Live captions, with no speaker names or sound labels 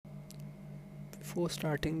before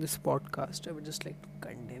starting this podcast, I would just like to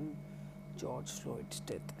condemn George Floyd's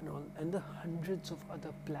death and all, and the hundreds of other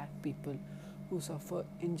black people who suffer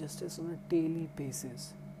injustice on a daily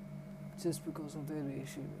basis just because of their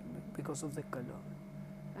race, because of their color.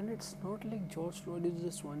 And it's not like George Floyd is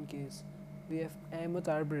just one case. We have Ahmaud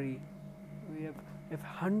Arbery. We have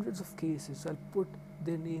hundreds of cases. I'll put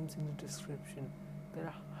their names in the description. There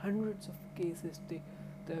are hundreds of cases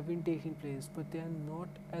that have been taking place, but they are not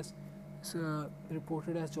as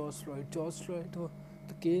reported as George Floyd.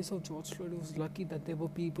 The case of George Floyd was lucky that there were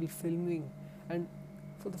people filming, and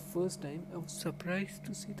for the first time, I was surprised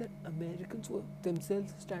to see that Americans were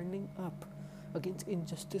themselves standing up against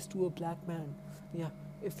injustice to a black man. Yeah,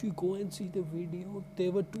 if you go and see the video,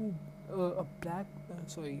 there were two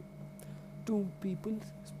people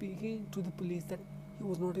speaking to the police that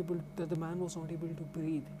the man was not able to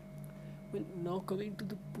breathe. Well, now coming to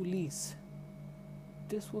the police,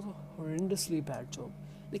 this was a horrendously bad job.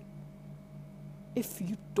 Like, if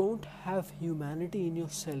you don't have humanity in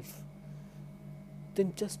yourself,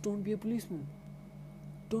 then just don't be a policeman.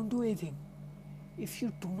 Don't do anything. If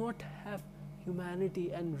you do not have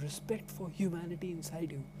humanity and respect for humanity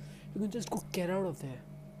inside you, you can just go get out of there.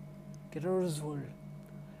 Get out of this world.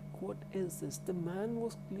 What is this? The man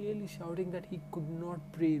was clearly shouting that he could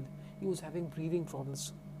not breathe. He was having breathing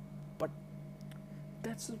problems. But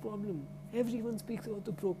that's the problem. Everyone speaks about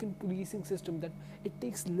the broken policing system, that it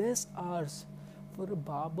takes less hours for a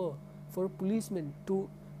barber, for a policeman to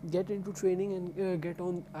get into training and get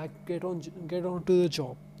on to the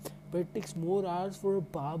job. But it takes more hours for a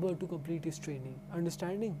barber to complete his training.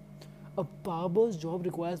 Understanding? A barber's job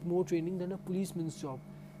requires more training than a policeman's job.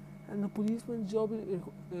 And the policeman's job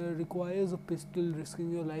requires a pistol,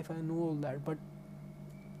 risking your life. I know all that, but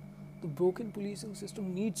the broken policing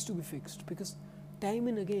system needs to be fixed, because time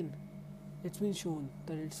and again it's been shown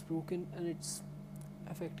that it's broken and it's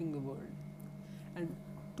affecting the world. And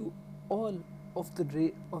to all of the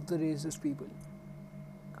racist people,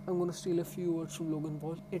 I'm going to steal a few words from Logan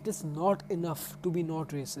Paul. It is not enough to be not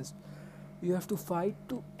racist. You have to fight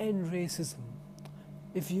to end racism.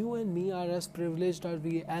 If you and me are as privileged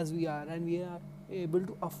as we are, and we are able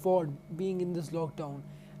to afford being in this lockdown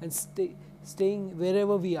and staying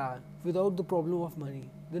wherever we are without the problem of money,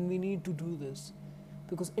 then we need to do this,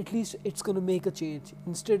 because at least it's going to make a change.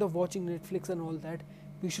 Instead of watching Netflix and all that,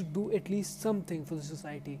 we should do at least something for the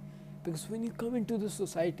society. Because when you come into the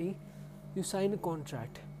society, you sign a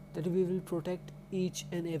contract that we will protect each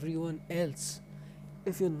and everyone else.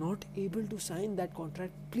 If you're not able to sign that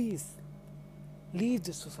contract, please leave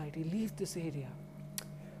this society, leave this area.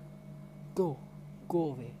 Go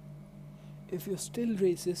away. If you're still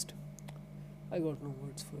racist, I got no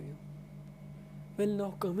words for you. Well,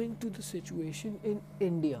 now coming to the situation in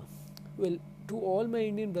India. Well, to all my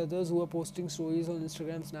Indian brothers who are posting stories on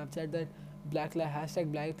Instagram, Snapchat that Black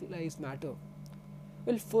Lives Matter.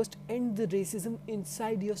 Well, first end the racism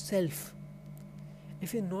inside yourself.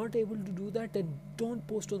 If you're not able to do that, then don't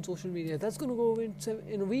post on social media. That's going to go away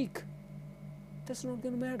in a week. That's not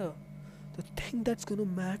going to matter. The thing that's going to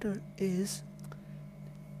matter is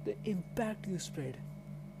the impact you spread.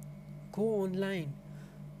 Go online.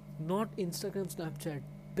 Not Instagram, Snapchat.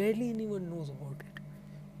 Barely anyone knows about it.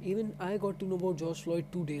 Even I got to know about George Floyd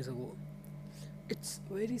 2 days ago. It's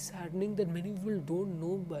very saddening that many people don't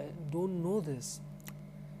know this.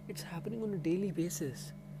 It's happening on a daily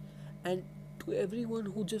basis. And to everyone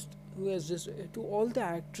to all the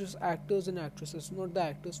actors and actresses, not the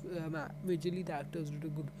actors, majorly the actors did a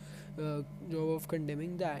good job of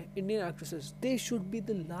condemning the Indian actresses. They should be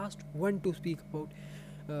the last one to speak about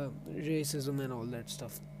racism and all that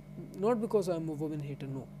stuff. Not because I'm a woman hater,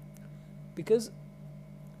 no. Because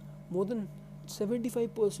more than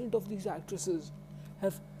 75% of these actresses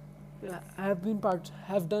have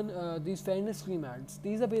done these fairness cream ads.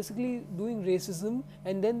 These are basically doing racism,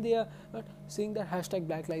 and then they are saying that hashtag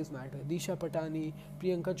Black Lives Matter. Disha Patani,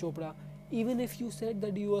 Priyanka Chopra. Even if you said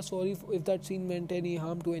that you are sorry if that scene meant any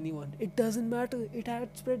harm to anyone, it doesn't matter. It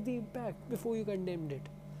had spread the impact before you condemned it.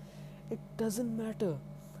 It doesn't matter.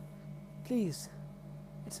 Please,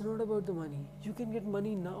 it's not about the money. You can get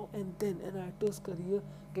money now and then. An actor's career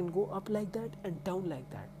can go up like that and down like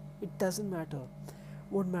that. It doesn't matter.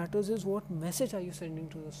 What matters is what message are you sending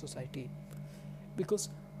to the society. Because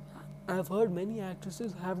I've heard many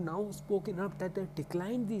actresses have now spoken up that they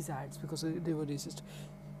declined these ads because they were racist.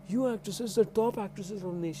 You actresses, the top actresses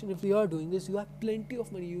of the nation, if you are doing this, you have plenty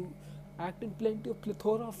of money. You act in plenty of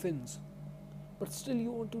plethora of films. But still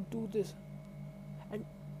you want to do this. And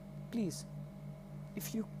please,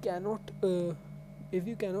 if you cannot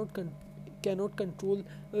control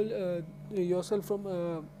yourself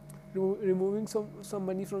from removing some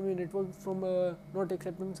money from your network, from not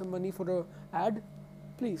accepting some money for a ad,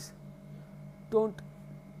 please don't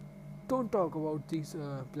don't talk about these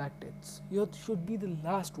black deaths. You should be the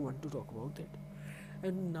last one to talk about it.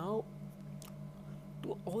 And now,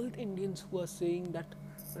 to all the Indians who are saying that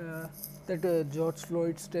George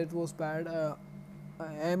Floyd's death was bad,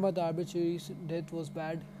 Ahmad Arbery's death was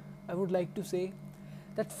bad, I would like to say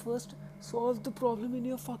that first solve the problem in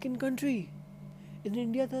your fucking country. In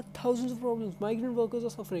India, there are thousands of problems. Migrant workers are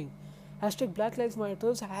suffering. Hashtag Black Lives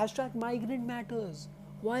Matters. Hashtag Migrant Matters.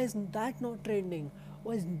 Why is that not trending?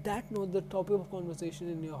 Why is that not the topic of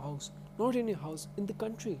conversation in your house? Not in your house, in the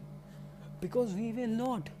country. Because we will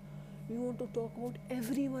not. We want to talk about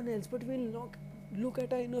everyone else, but we will not look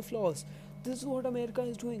at our inner flaws. This is what America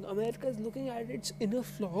is doing. America is looking at its inner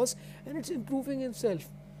flaws and it's improving itself.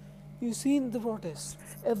 You see in the protests,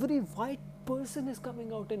 every white person is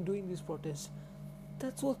coming out and doing these protests.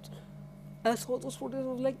 That's what I saw those protests. I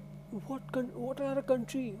was like, what are a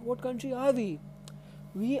country? What country are we?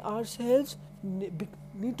 We ourselves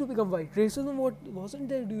need to become white. Racism wasn't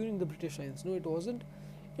there during the British times. No, it wasn't.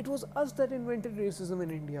 It was us that invented racism in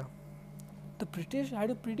India. The British had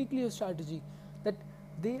a pretty clear strategy that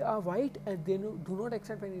they are white and they do not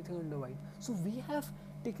accept anything under white. So we have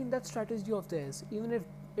taken that strategy of theirs, even if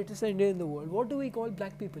it is India in the world. What do we call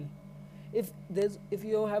black people? If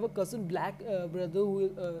you have a cousin black brother who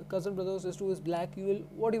cousin brother or sister who is black, you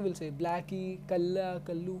will say? Blackie, Kalla,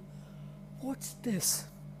 Kallu. What's this?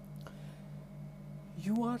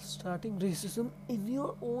 You are starting racism in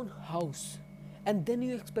your own house, and then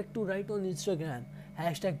you expect to write on Instagram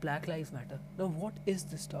hashtag Black Lives Matter. Now what is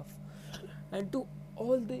this stuff? And to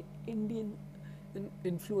all the Indian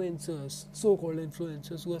influencers, so-called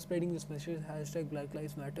influencers who are spreading this message hashtag Black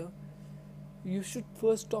Lives Matter, you should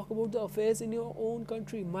first talk about the affairs in your own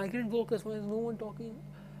country. Migrant workers, why is no one talking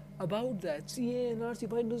about that? CA, NRC,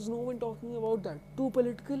 why is no one talking about that? Too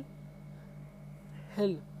political?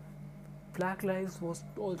 Hell, Black Lives was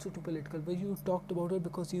also too political, but you talked about it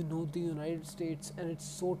because you know the United States and it's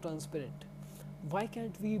so transparent. Why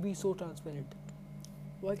can't we be so transparent?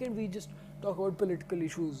 Why can't we just talk about political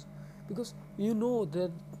issues? Because you know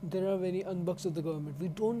that there are many unbucks of the government. We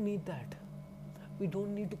don't need that. We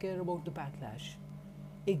don't need to care about the backlash.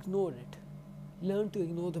 Ignore it. Learn to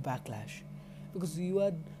ignore the backlash. Because you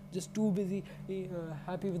are just too busy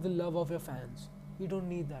happy with the love of your fans. You don't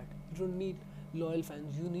need that. You don't need loyal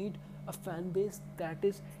fans. You need a fan base that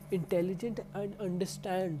is intelligent and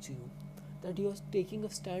understands you. That you are taking a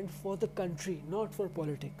stand for the country, not for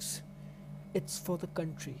politics. It's for the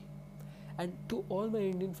country. And to all my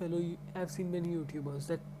Indian fellow, I've seen many YouTubers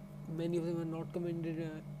that many of them are not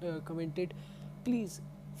commented. Please,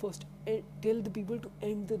 first tell the people to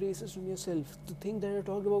end the racism yourself. The thing that I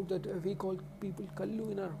talked about, that we call people Kallu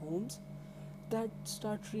in our homes, that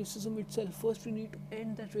starts racism itself. First, you need to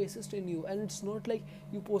end that racist in you. And it's not like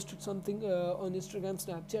you posted something on Instagram,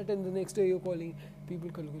 Snapchat, and the next day you're calling people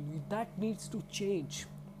Kallu. That needs to change.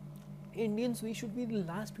 Indians, we should be the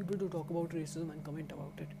last people to talk about racism and comment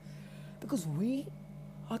about it. Because we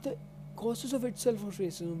are the causes of itself of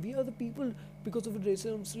racism. We are the people because of it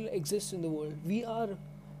racism still exists in the world. We are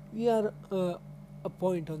a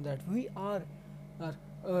point on that. We have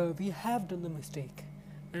done the mistake,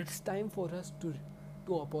 and it's time for us to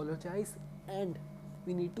apologize, and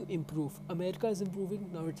we need to improve. America is improving,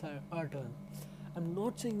 now it's our turn. I'm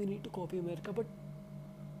not saying we need to copy America, but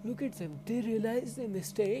look at them. They realized their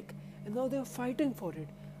mistake and now they're fighting for it.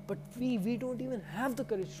 But we don't even have the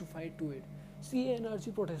courage to fight to it. See,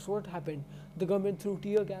 NRC protests, what happened? The government threw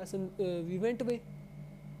tear gas and we went away.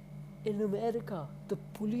 In America, the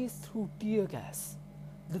police threw tear gas.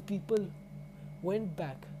 The people went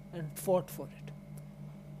back and fought for it.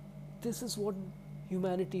 This is what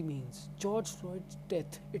humanity means. George Floyd's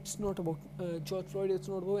death, it's not about George Floyd, it's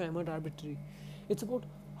not about Ahmaud Arbery. It's about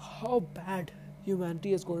how bad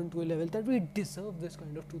humanity has gotten to a level that we deserve this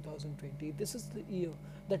kind of 2020. This is the year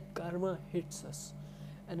that karma hits us,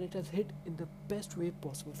 and it has hit in the best way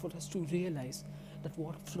possible for us to realize that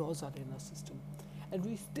what flaws are in our system. And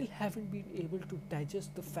we still haven't been able to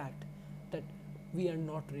digest the fact that we are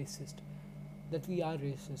not racist, that we are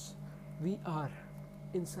racist. We are.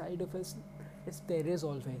 Inside of us, there is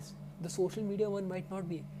always. The social media one might not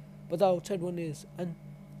be, but the outside one is. And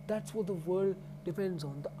that's what the world depends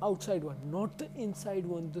on, the outside one, not the inside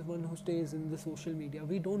one, the one who stays in the social media.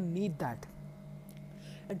 We don't need that.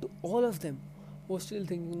 And to all of them who are still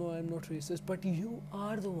thinking, no, I'm not racist, but you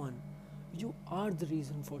are the one. You are the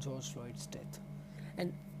reason for George Floyd's death.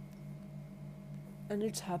 And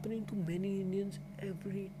it's happening to many Indians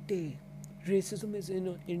every day. Racism is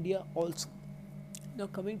in India also. Now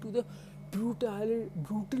coming to the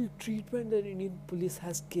brutal treatment that Indian police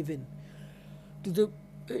has given to the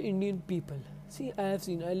Indian people. See,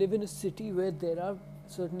 I live in a city where there are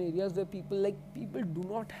certain areas where people do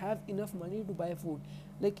not have enough money to buy food.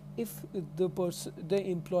 Like if the person who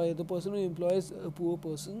employs a poor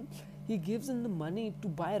person, he gives them the money to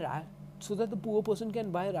buy so that the poor person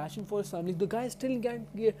can buy ration for his family. The guy still can't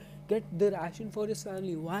get the ration for his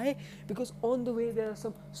family. Why? Because on the way there are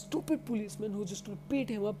some stupid policemen who just beat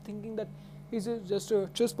him up, thinking that he's just a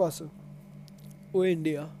trespasser. Oh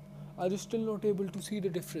India, are you still not able to see the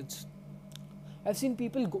difference? I've seen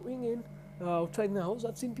people going in outside my house.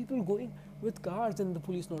 I've seen people going with cars and the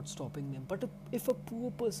police not stopping them. But if a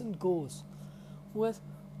poor person goes, who's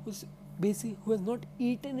who has not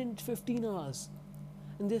eaten in 15 hours,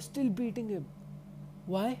 and they're still beating him,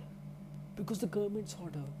 why? Because the government's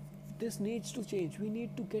order. This needs to change. We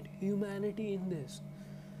need to get humanity in this.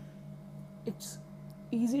 It's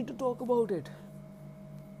easy to talk about it.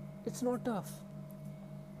 It's not tough.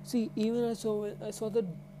 See, even I saw the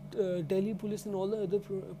Delhi police and all the other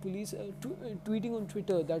police tweeting on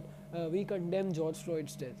Twitter that we condemn George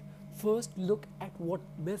Floyd's death. First, look at what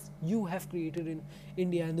mess you have created in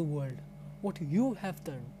India and the world, what you have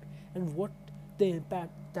done, and what the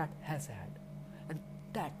impact that has had, and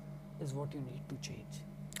that is what you need to change.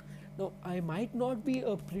 Now, I might not be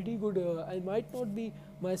a pretty good. I might not be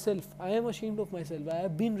myself. I am ashamed of myself. I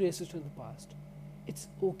have been racist in the past. It's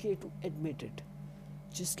okay to admit it.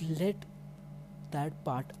 Just let that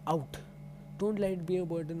part out. Don't let it be a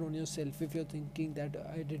burden on yourself if you're thinking that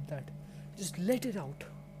I did that. Just let it out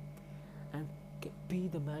and be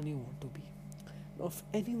the man you want to be. Now, if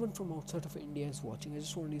anyone from outside of India is watching, I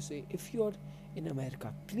just want to say, if you're in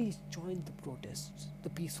America, please join the protests, the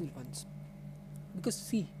peaceful ones. Because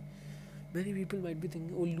see, many people might be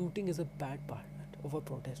thinking, oh, looting is a bad part of a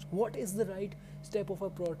protest. What is the right step of a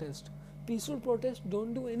protest? Peaceful protest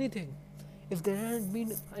don't do anything. If there hadn't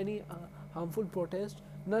been any harmful protest,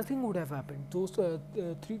 nothing would have happened. Those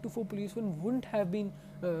 3 to 4 policemen wouldn't have been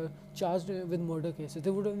charged with murder cases.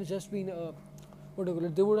 They would have just been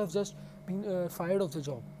they would have just been fired off the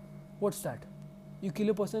job. What's that? You kill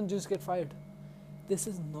a person, just get fired. This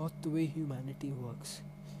is not the way humanity works.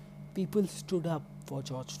 People stood up for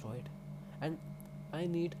George Floyd, and I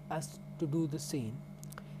need us to do the same.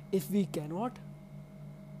 If we cannot,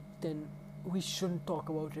 then we shouldn't talk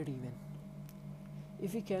about it even.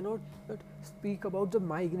 If we cannot speak about the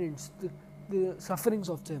migrants, the sufferings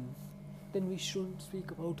of them, then we shouldn't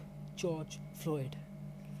speak about George Floyd.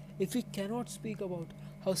 If we cannot speak about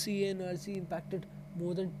how CNRC impacted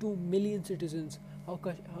more than 2 million citizens, how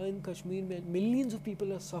in Kashmir millions of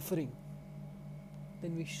people are suffering,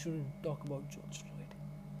 then we shouldn't talk about George Floyd.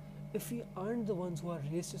 If we aren't the ones who are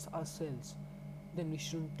racist ourselves, then we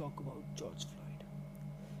shouldn't talk about George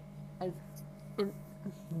Floyd. And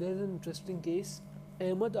there's an interesting case.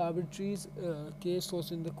 Ahmad Arbery's case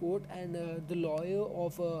was in the court, and the lawyer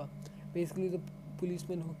of basically the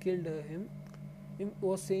policeman who killed him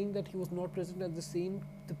was saying that he was not present at the scene.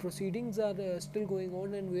 The proceedings are still going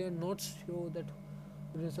on, and we are not sure that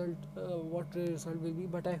what the result will be.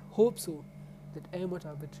 But I hope so that Ahmad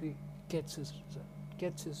Arbery gets his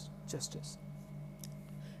justice.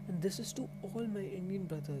 And this is to all my Indian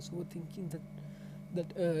brothers who are thinking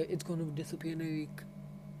that it's gonna disappear in a week.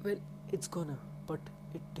 Well, it's gonna. But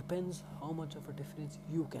it depends how much of a difference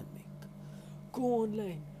you can make. Go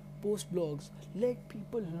online, post blogs, let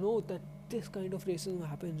people know that this kind of racism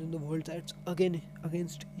happens in the world, that's again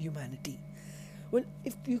against humanity. Well,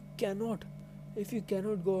 if you cannot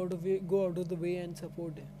go out of the way and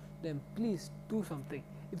support them, please do something.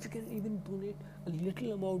 If you can even donate a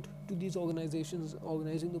little amount to these organizations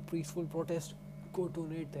organizing the peaceful protest, go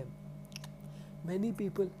donate them. Many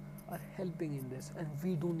people are helping in this, and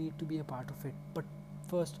we do need to be a part of it. But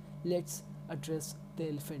first, let's address the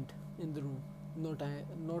elephant in the room.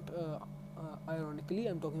 Not ironically,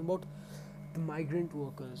 I'm talking about the migrant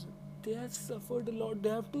workers. They have suffered a lot. They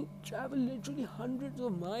have to travel literally hundreds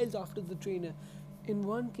of miles after the train. In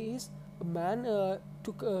one case, a man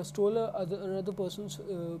stole another person's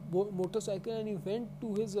motorcycle, and he went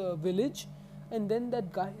to his village, and then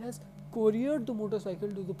that guy has couriered the motorcycle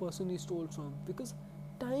to the person he stole from, because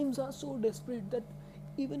times are so desperate that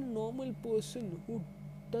even a normal person who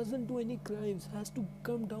doesn't do any crimes has to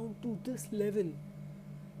come down to this level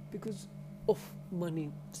because of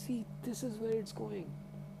money. See, this is where it's going,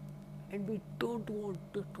 and we don't want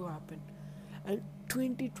it to happen. And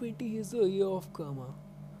 2020 is a year of karma.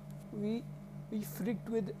 We freaked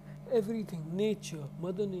with everything, nature,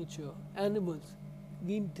 mother nature, animals.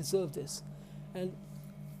 We deserve this, and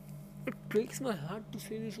It breaks my heart to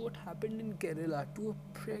say this. What happened in Kerala to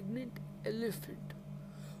a pregnant elephant?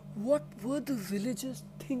 What were the villagers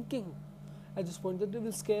thinking at this point, that they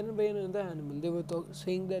will scare away another animal? They were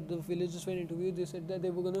saying that the villagers, when interviewed, they said that they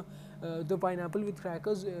were gonna the pineapple with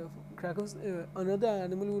crackers, another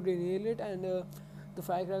animal would inhale it, and the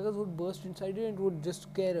firecrackers would burst inside it and it would just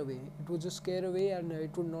scare away. It would just scare away, and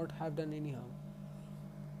it would not have done any harm.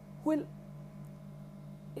 Well,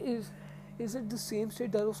 is it the same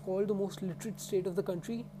state that was called the most literate state of the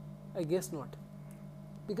country? I guess not,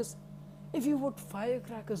 because if you put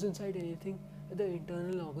firecrackers inside anything, the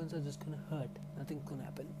internal organs are just gonna hurt. Nothing's gonna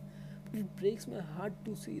happen. But it breaks my heart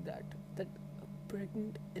to see that a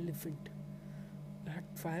pregnant elephant had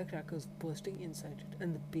firecrackers bursting inside it,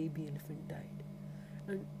 and the baby elephant died.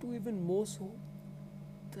 And to even more so,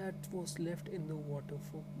 that was left in the water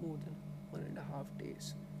for more than 1.5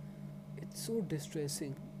 days. It's so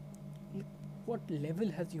distressing. Look, what level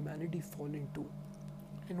has humanity fallen to,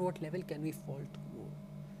 and what level can we fall to more?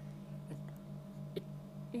 It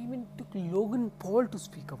even took Logan Paul to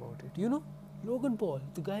speak about it. Logan Paul,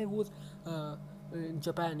 the guy who was in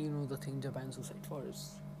Japan. The thing, Japan suicide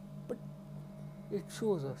forests. But it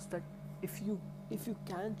shows us that if you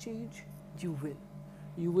can change, you will.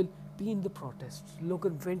 You will be in the protests.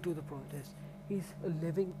 Logan went to the protest. He's a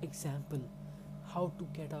living example how to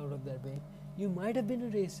get out of that way. You might have been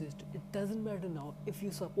a racist. It doesn't matter now. If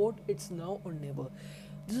you support, it's now or never.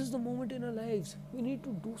 This is the moment in our lives. We need to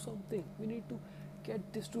do something. We need to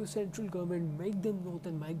get this to a central government. Make them know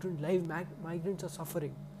that migrants are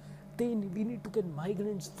suffering. We need to get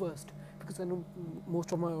migrants first, because I know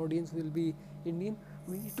most of my audience will be Indian.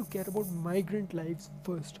 We need to care about migrant lives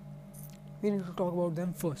first. We need to talk about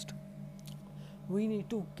them first. We need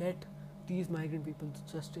to get these migrant people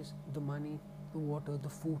the justice, the money, the water, the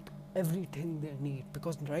food, everything they need,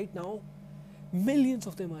 because right now millions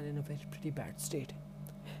of them are in a pretty bad state.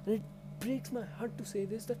 And it breaks my heart to say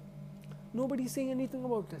this, that nobody is saying anything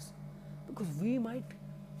about this, because we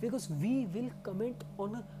will comment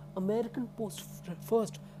on an American post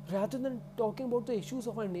first, rather than talking about the issues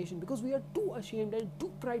of our nation, because we are too ashamed and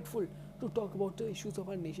too prideful to talk about the issues of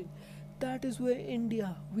our nation. That is where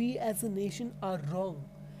India, we as a nation, are wrong,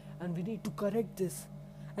 and we need to correct this.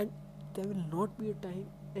 And there will not be a time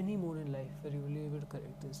anymore in life where you will be able to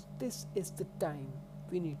correct this. This is the time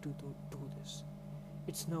we need to do this.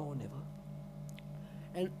 It's now or never.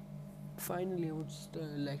 And finally, I would just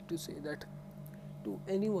like to say that to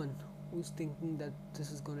anyone who's thinking that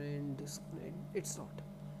this is gonna end, it's not.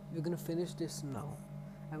 We're gonna finish this now.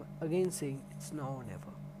 I'm again saying it's now or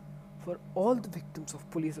never. For all the victims of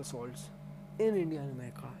police assaults in India and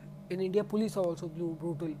America. In India, police are also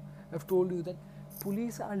brutal. I've told you that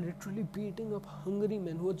police are literally beating up hungry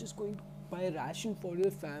men who are just going to buy a ration for their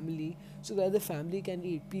family so that the family can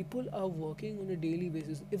eat. People are working on a daily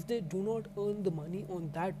basis. If they do not earn the money on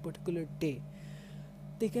that particular day,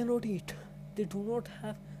 they cannot eat. They do not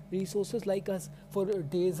have resources like us for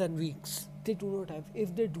days and weeks. They do not have.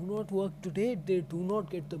 If they do not work today, they do not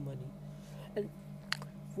get the money. And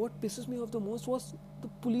what pisses me off the most was the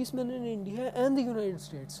policemen in India and the United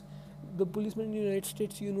States. The policemen in the United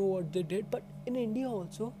States, you know what they did, but in India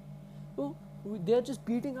also, they are just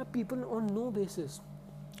beating up people on no basis.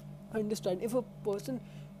 I understand. If a person,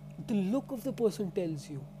 the look of the person tells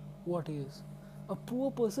you what he is. A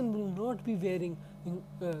poor person will not be wearing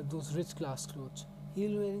those rich class clothes. He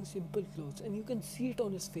will be wearing simple clothes, and you can see it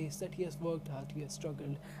on his face that he has worked hard, he has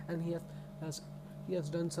struggled, and he has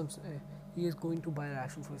done some. He is going to buy a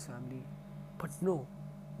ration for his family. But no,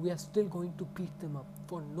 we are still going to beat them up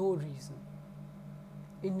for no reason.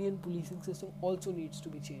 Indian policing system also needs to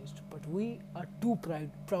be changed, but we are too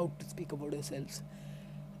proud to speak about ourselves.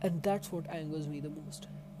 And that's what angers me the most.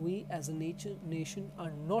 We as a nation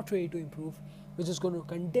are not ready to improve. We're just going to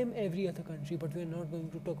condemn every other country, but we're not going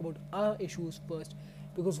to talk about our issues first,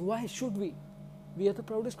 because why should we? We are the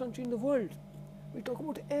proudest country in the world. We talk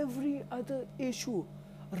about every other issue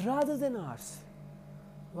rather than ours.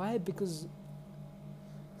 Why? Because,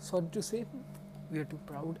 sorry to say, we are too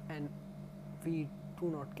proud and we do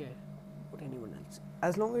not care about anyone else.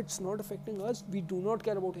 As long as it's not affecting us, we do not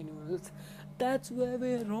care about anyone else. That's where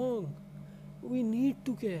we're wrong. We need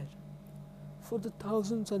to care for the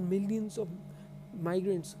thousands and millions of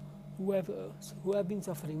migrants who have been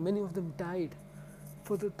suffering. Many of them died.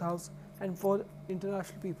 For the thousands, and for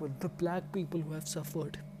international people, the black people who have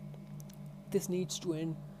suffered. This needs to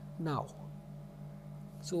end now.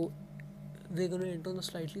 So we're going to end on a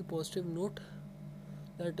slightly positive note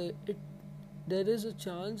that there is a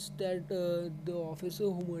chance that the officer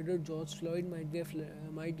who murdered George Floyd might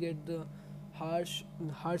get the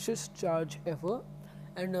harshest charge ever,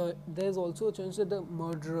 And there's also a chance that the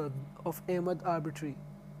murderer of Ahmad Arbitry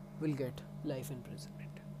will get life imprisonment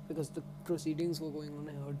because the proceedings were going on.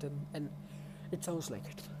 I heard them, and it sounds like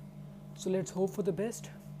it. So let's hope for the best,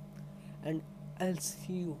 and I'll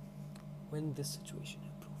see you when this situation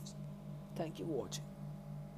improves. Thank you for watching.